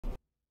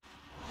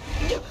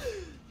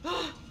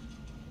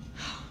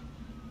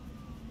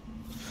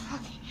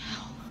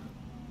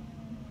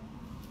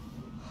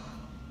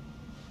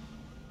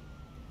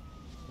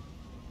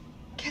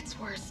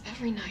worse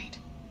every night.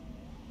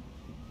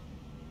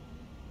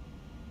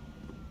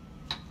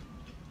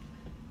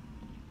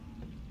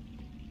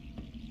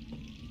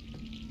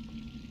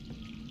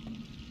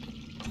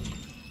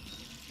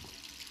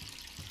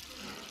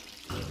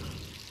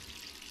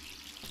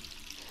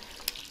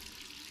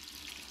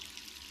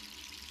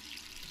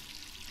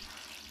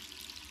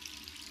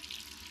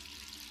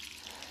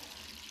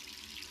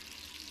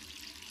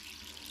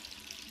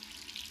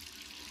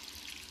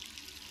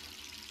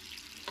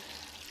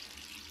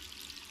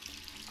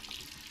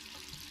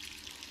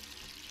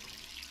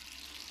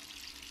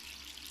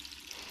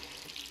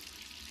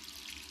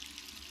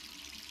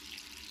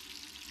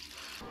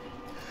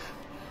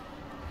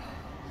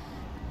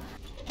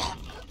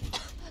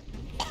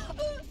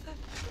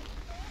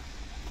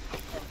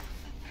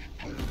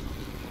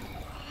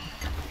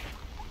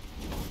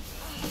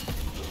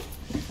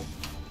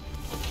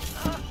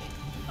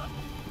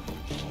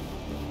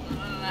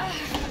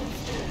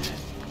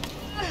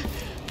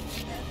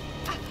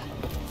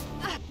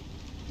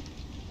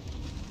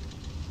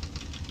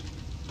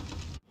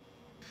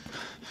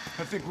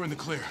 I think we're in the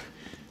clear.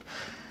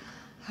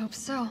 Hope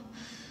so.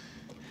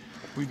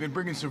 We've been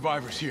bringing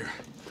survivors here.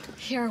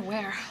 Here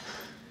where?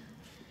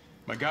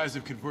 My guys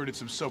have converted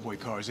some subway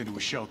cars into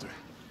a shelter.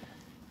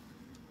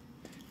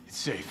 It's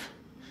safe.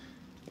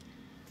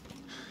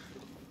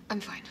 I'm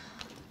fine.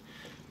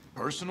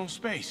 Personal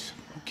space.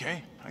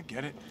 Okay, I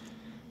get it.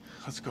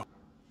 Let's go.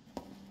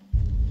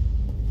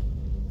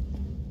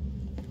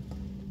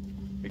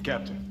 Hey,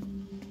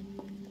 Captain.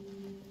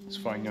 This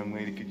fine young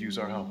lady could use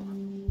our help.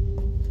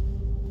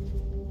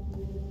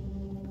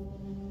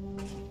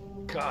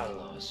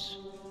 Carlos,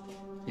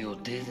 you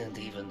didn't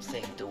even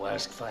think to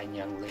ask fine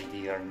young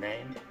lady her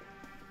name?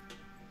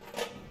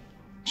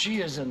 She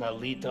is an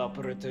elite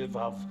operative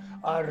of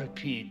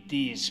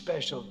RPD,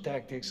 Special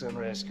Tactics and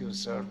Rescue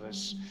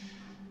Service.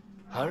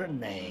 Her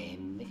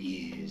name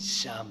is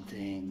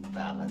something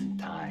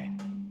Valentine.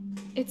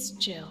 It's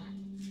Jill.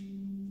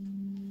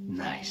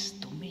 Nice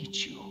to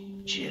meet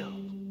you, Jill.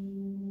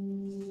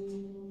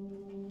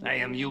 I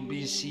am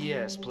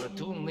UBCS,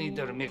 Platoon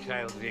Leader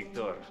Mikhail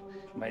Victor.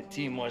 My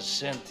team was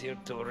sent here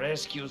to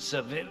rescue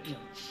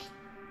civilians.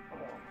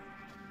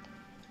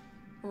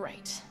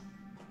 Right.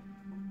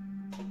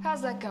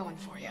 How's that going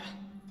for you?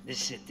 The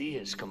city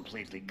is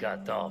completely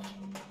cut off,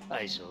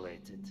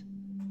 isolated.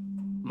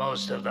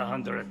 Most of the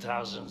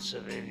 100,000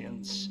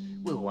 civilians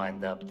will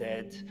wind up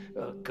dead.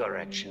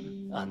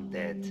 Correction,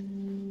 undead.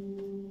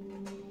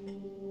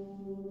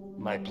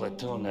 My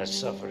platoon has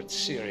suffered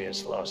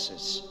serious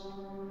losses.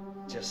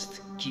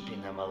 Just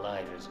keeping them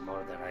alive is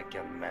more than I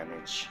can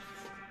manage.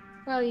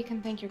 Well, you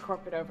can thank your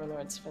corporate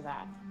overlords for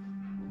that.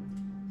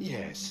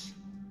 Yes.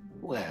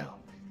 Well,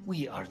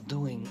 we are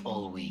doing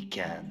all we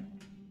can.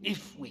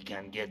 If we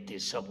can get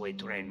this subway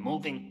train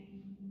moving,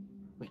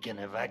 we can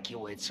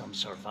evacuate some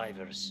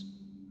survivors.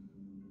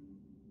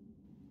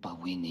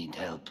 But we need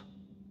help.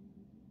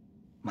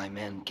 My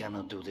men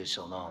cannot do this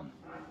alone.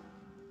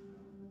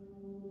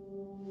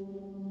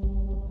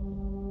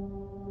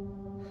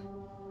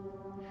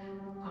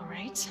 All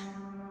right.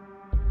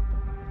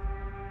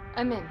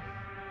 I'm in.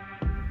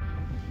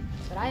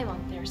 But I am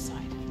on their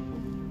side,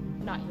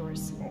 not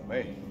yours. Oh,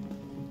 hey.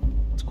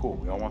 It's cool.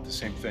 We all want the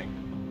same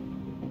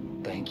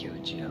thing. Thank you,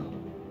 Jill.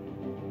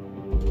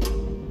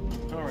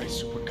 All right,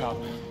 Super Cop.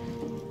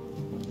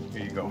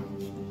 Here you go.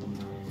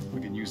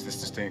 We can use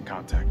this to stay in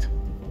contact.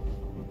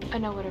 I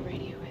know what a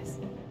radio is.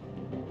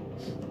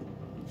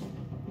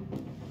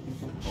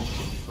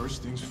 Okay,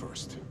 first things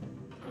first.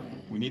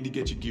 We need to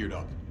get you geared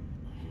up.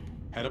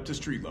 Head up to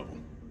street level.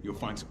 You'll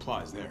find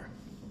supplies there.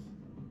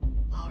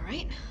 All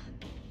right.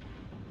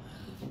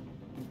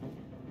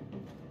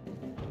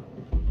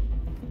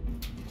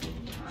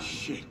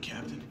 Shit,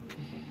 Captain.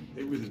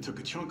 They really took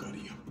a chunk out of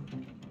you.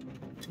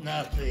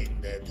 Nothing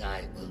that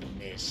I will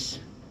miss.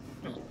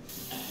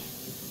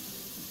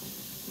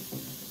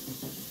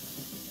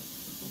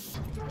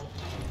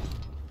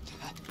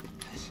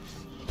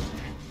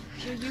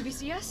 You're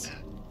UBCS?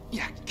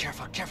 Yeah,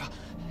 careful, careful.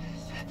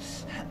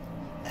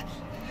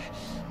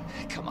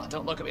 Come on,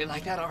 don't look at me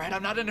like that, all right?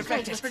 I'm not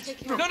infected.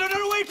 No,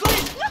 wait,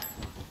 please!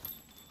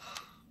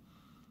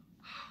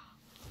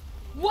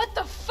 What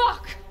the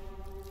fuck?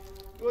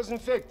 He was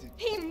infected.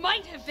 He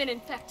might have been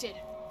infected.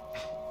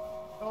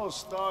 Oh,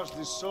 stars,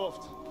 this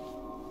soft.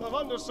 No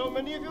wonder so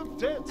many of you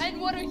dead. And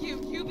what are you,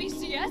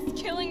 UBCS?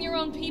 Killing your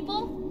own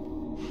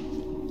people?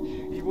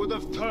 He would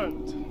have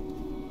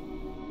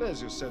turned.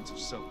 There's your sense of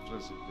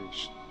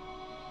self-preservation.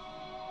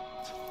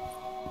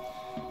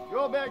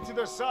 Go back to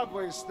the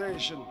subway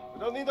station. We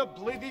don't need a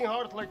bleeding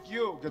heart like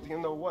you getting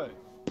in the way.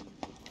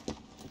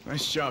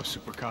 Nice job,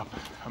 Super Cop.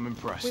 I'm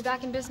impressed. We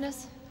back in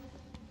business?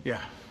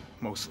 Yeah,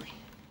 mostly.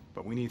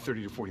 But we need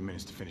 30 to 40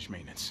 minutes to finish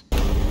maintenance.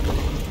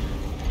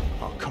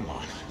 Oh, come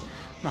on.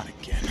 Not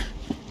again.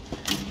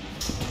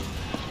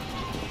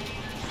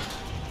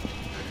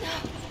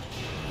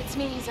 It's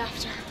me he's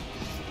after.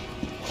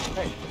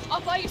 Hey.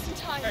 I'll buy you some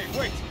time. Hey,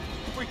 wait!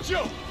 Wait,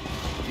 Jill!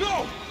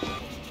 No!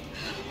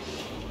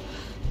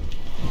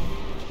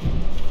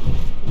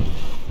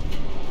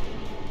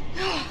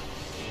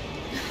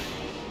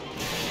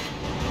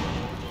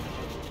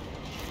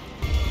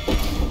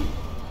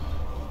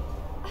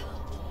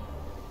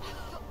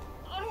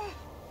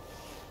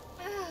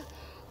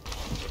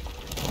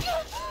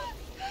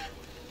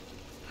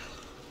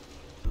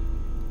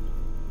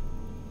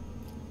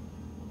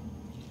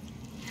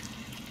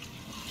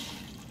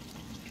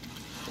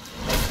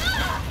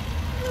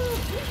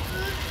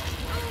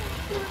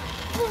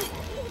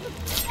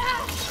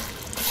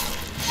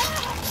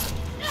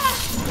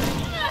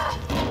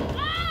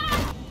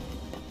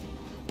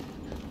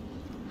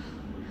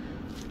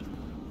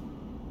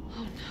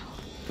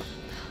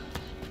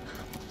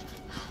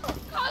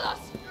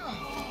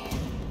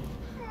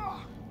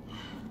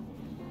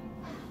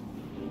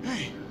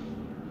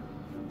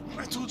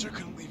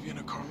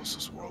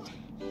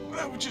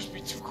 just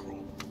be too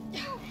cruel.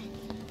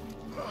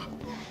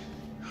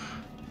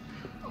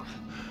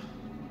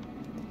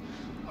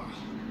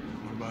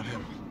 What about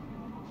him?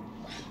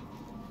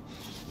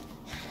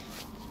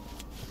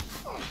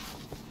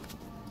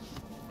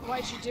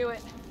 Why'd you do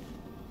it?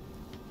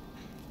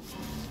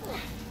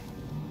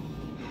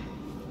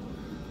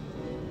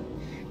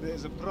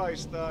 There's a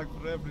price tag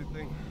for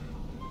everything.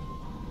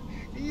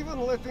 Even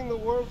letting the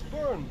world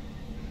burn.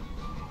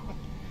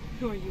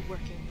 Who are you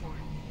working for?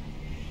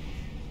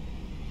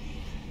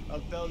 I'll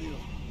tell you,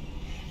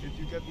 if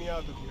you get me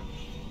out of here.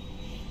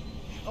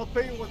 I'll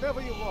pay you whatever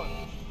you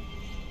want.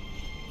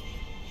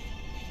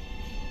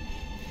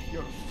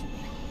 You're a fool.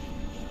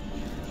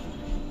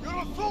 You're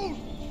a fool!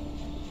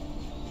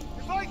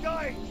 If I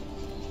die,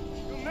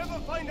 you'll never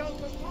find out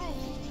the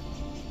truth.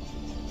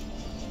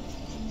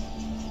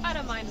 I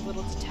don't mind a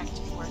little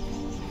detective work.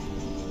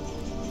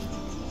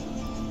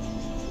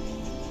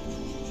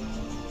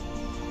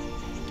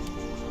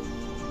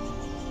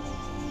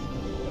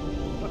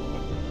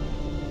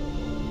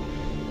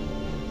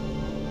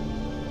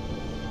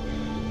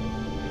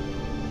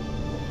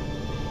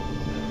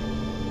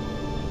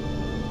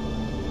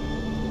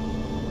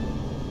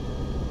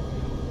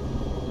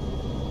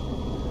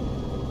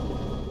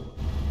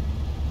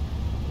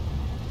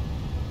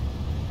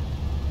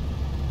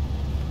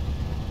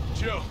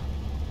 Jill,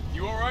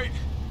 you all right?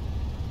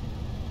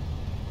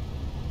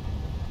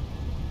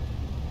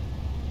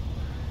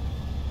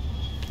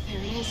 There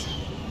it is.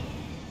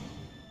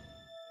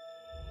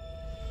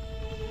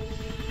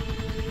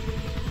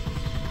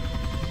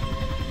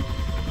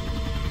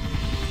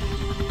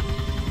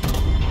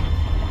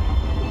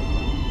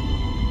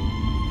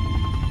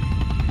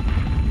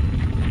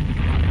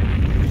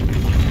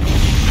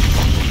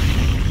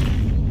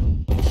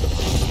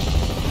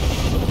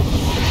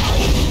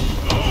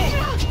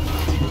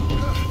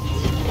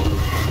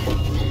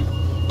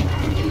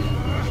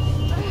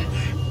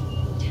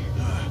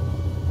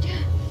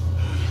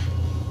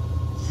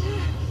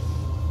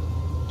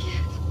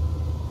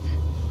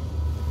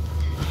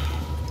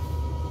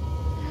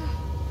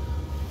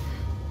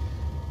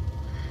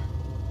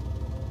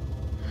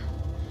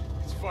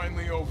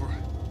 Finally over.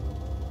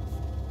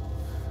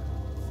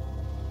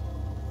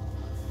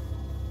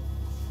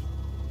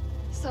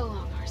 So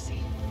long, RC.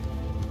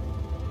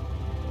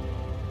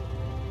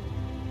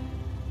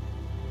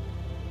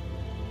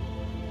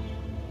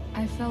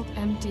 I felt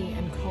empty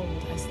and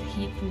cold as the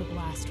heat from the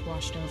blast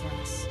washed over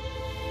us.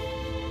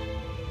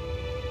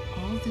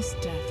 All this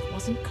death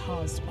wasn't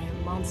caused by a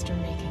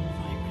monster-making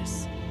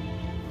virus.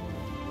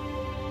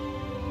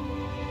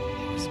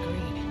 It was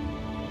greed.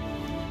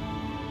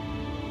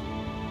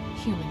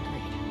 Human greed.